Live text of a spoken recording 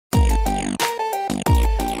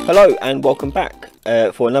Hello and welcome back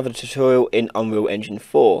for another tutorial in Unreal Engine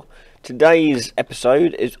 4. Today's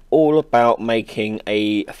episode is all about making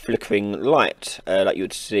a flickering light like you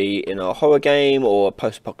would see in a horror game or a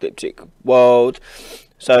post-apocalyptic world.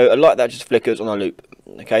 So a light that just flickers on a loop.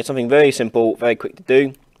 Okay, something very simple, very quick to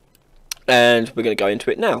do, and we're going to go into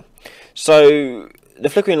it now. So the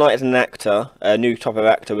flickering light is an actor, a new type of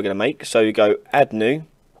actor we're going to make. So you go add new,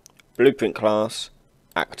 blueprint class,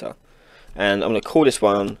 actor. And I'm going to call this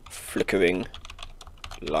one Flickering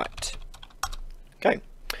Light. Okay.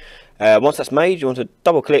 Once that's made, you want to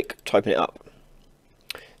double click to open it up.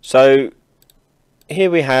 So here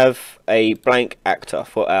we have a blank actor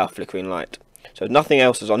for our flickering light. So nothing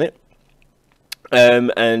else is on it.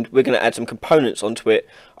 And we're going to add some components onto it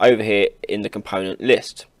over here in the component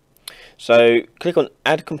list. So click on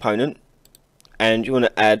Add Component, and you want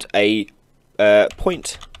to add a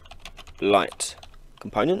point light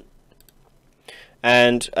component.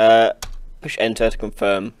 And push enter to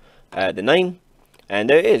confirm the name,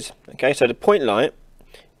 and there it is. Okay, so the point light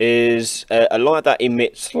is a light that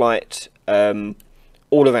emits light all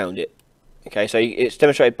around it. Okay, so it's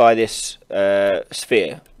demonstrated by this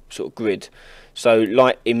sphere sort of grid. So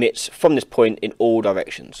light emits from this point in all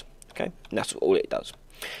directions. Okay, and that's all it does.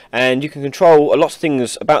 And you can control a lot of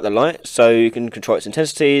things about the light. So you can control its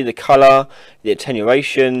intensity, the color, the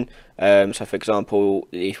attenuation. So for example,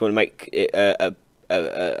 if you want to make it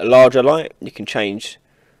a larger light, you can change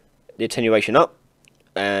the attenuation up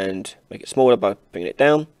and make it smaller by bringing it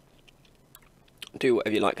down. Do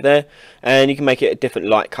whatever you like there, and you can make it a different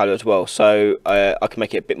light color as well. So I can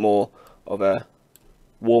make it a bit more of a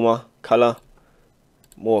warmer color,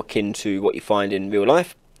 more akin to what you find in real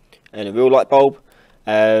life and a real light bulb.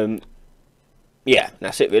 Yeah,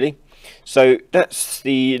 that's it really. So that's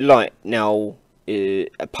the light now, a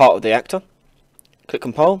part of the actor. Click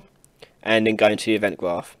compile, and then go into the event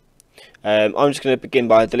graph. I'm just going to begin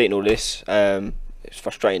by deleting all this. It's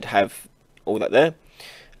frustrating to have all that there.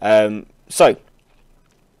 To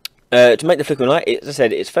make the flickering light, as I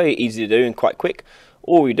said, it's very easy to do and quite quick.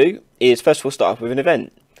 All we do is first of all start off with an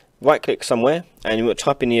event. Right click somewhere, and you want to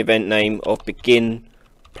type in the event name of begin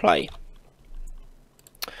play.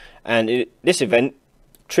 And this event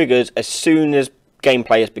triggers as soon as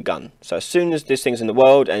gameplay has begun. So as soon as this thing's in the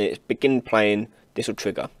world and it's begin playing, this will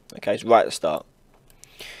trigger. Okay, so right at the start.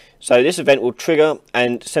 So this event will trigger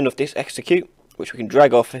and send off this execute, which we can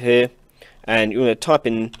drag off here, and you're going to type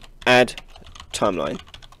in add timeline,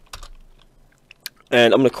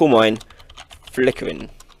 and I'm going to call mine flickering.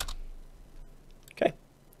 Okay.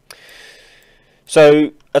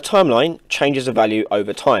 So a timeline changes the value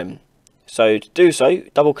over time. So to do so,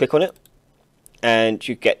 double click on it, and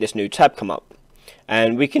you get this new tab come up,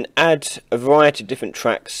 and we can add a variety of different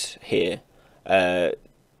tracks here.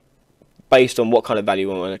 Based on what kind of value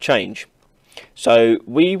we want to change. So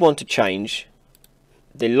we want to change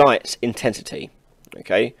the light's intensity.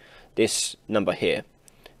 Okay, this number here,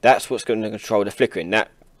 that's what's going to control the flickering,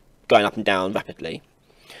 that going up and down rapidly.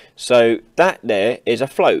 So that there is a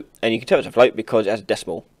float, and you can tell it's a float because it has a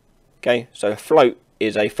decimal. Okay, so a float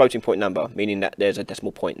is a floating point number, meaning that there's a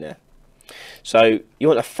decimal point there. So you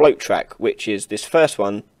want a float track, which is this first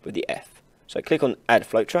one with the F. So click on add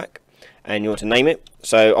float track, and you want to name it.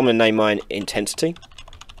 So I'm going to name mine intensity,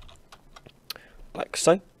 like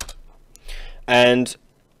so. And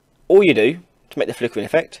all you do to make the flickering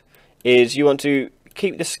effect is you want to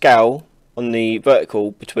keep the scale on the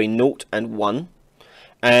vertical between 0 and 1,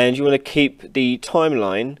 and you want to keep the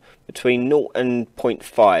timeline between 0 and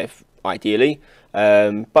 0.5 ideally,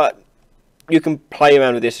 but you can play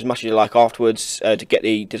around with this as much as you like afterwards to get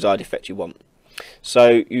the desired effect you want.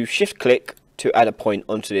 So you shift click to add a point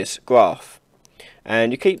onto this graph,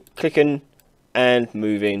 and you keep clicking and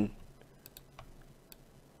moving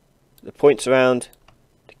the points around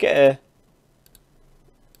to get a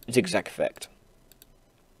zigzag effect.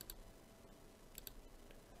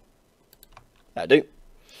 That'll do.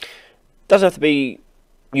 Doesn't have to be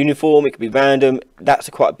uniform, it could be random. That's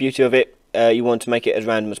the quite beauty of it. You want to make it as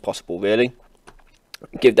random as possible, really.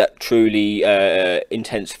 Give that truly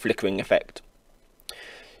intense flickering effect.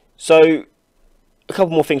 So a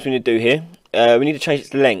couple more things we need to do here. We need to change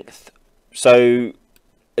its length. So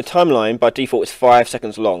the timeline by default is 5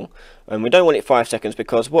 seconds long, and we don't want it 5 seconds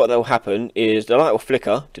because what will happen is the light will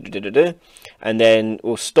flicker, and then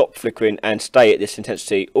will stop flickering and stay at this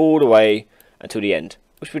intensity all the way until the end,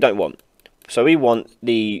 which we don't want. So we want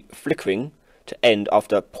the flickering to end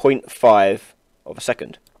after 0.5 of a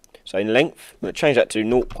second. So in length, I'm going to change that to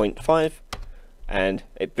 0.5, and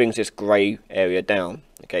it brings this grey area down,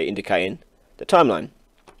 okay, indicating the timeline.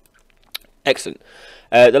 Excellent.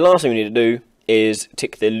 The last thing we need to do is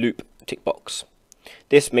tick the loop tick box.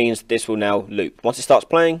 This means this will now loop. Once it starts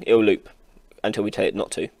playing, it will loop until we tell it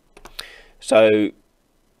not to. So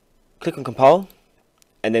click on compile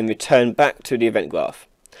and then return back to the event graph.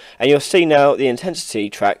 And you'll see now the intensity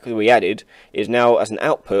track that we added is now as an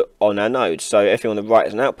output on our node. So everything on the right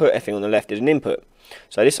is an output, everything on the left is an input.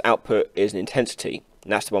 So this output is an intensity,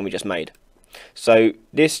 and that's the one we just made. So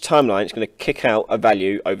this timeline is going to kick out a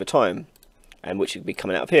value over time, and which will be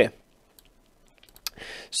coming out of here.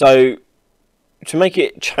 So to make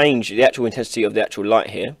it change the actual intensity of the actual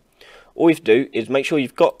light here, all you have to do is make sure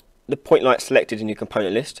you've got the point light selected in your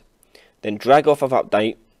component list, then drag off of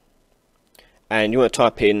update, and you want to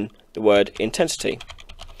type in the word intensity.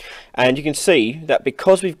 And you can see that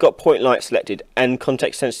because we've got point light selected and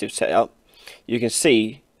context sensitive set up, you can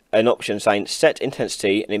see an option saying set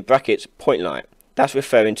intensity and in brackets point light. That's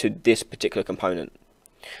referring to this particular component.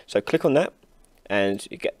 So click on that and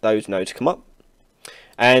you get those nodes come up,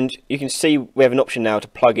 and you can see we have an option now to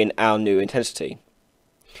plug in our new intensity.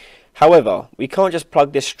 However, we can't just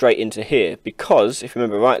plug this straight into here, because if you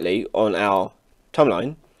remember rightly on our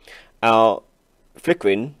timeline, our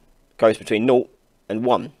flickering goes between 0 and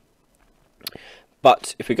 1.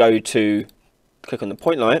 But if we go to click on the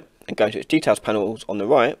point light and go to its details panels on the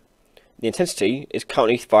right, the intensity is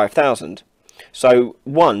currently 5000. So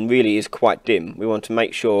 1 really is quite dim. We want to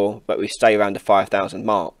make sure that we stay around the 5000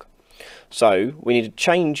 mark. So we need to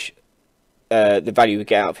change the value we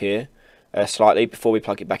get out of here slightly before we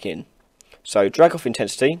plug it back in. So drag off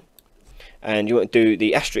intensity, and you want to do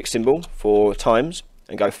the asterisk symbol for times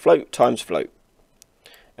and go float times float.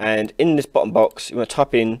 And in this bottom box, you want to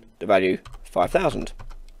type in the value 5000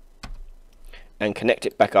 and connect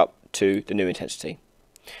it back up to the new intensity.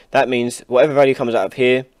 That means whatever value comes out of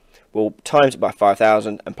here, we'll times it by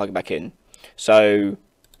 5000 and plug it back in. So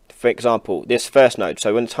for example, this first node,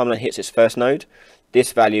 so when the timeline hits its first node,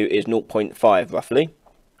 this value is 0.5 roughly,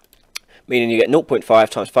 meaning you get 0.5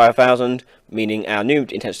 times 5000, meaning our new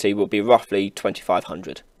intensity will be roughly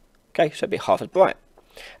 2500. Okay, so it'll be half as bright.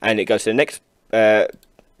 And it goes to the next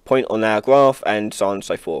point on our graph, and so on and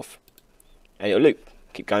so forth. And it'll loop,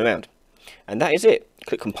 keep going around. And that is it.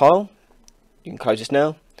 Click compile, you can close this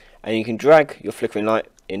now, and you can drag your flickering light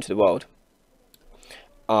into the world.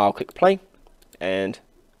 I'll click play, and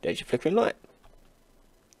there's your flickering light.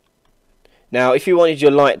 Now if you wanted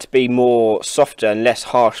your light to be more softer and less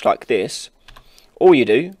harsh like this, all you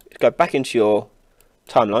do is go back into your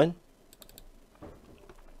timeline,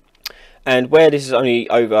 and where this is only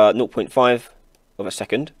over 0.5 of a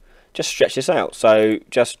second, just stretch this out. So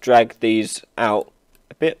just drag these out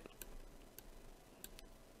a bit,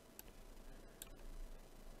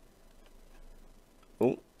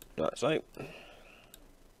 like so.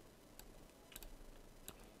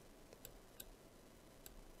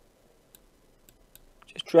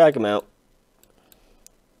 Just drag them out.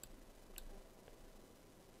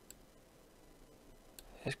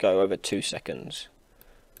 Let's go over 2 seconds.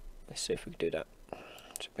 Let's see if we can do that.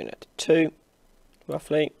 So bring that to 2,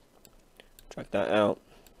 roughly. Drag that out.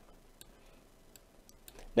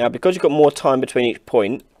 Now, because you've got more time between each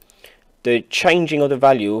point, the changing of the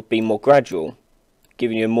value will be more gradual,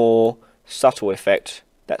 giving you a more subtle effect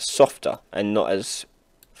that's softer and not as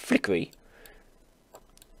flickery.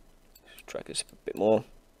 Drag this a bit more.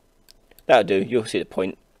 That'll do. You'll see the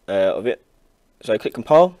point of it. So click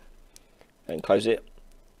compile and close it.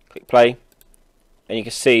 Click play, and you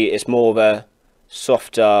can see it's more of a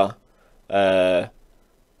softer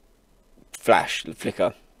flash,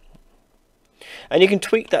 flicker. And you can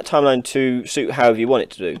tweak that timeline to suit however you want it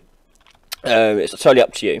to do. It's totally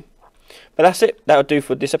up to you. But that's it. That'll do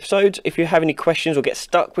for this episode. If you have any questions or get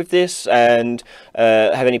stuck with this and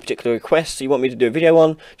have any particular requests you want me to do a video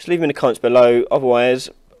on, just leave them in the comments below. Otherwise,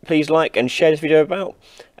 please like and share this video about.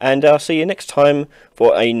 And I'll see you next time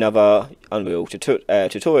for another Unreal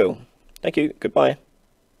tutorial. Thank you. Goodbye.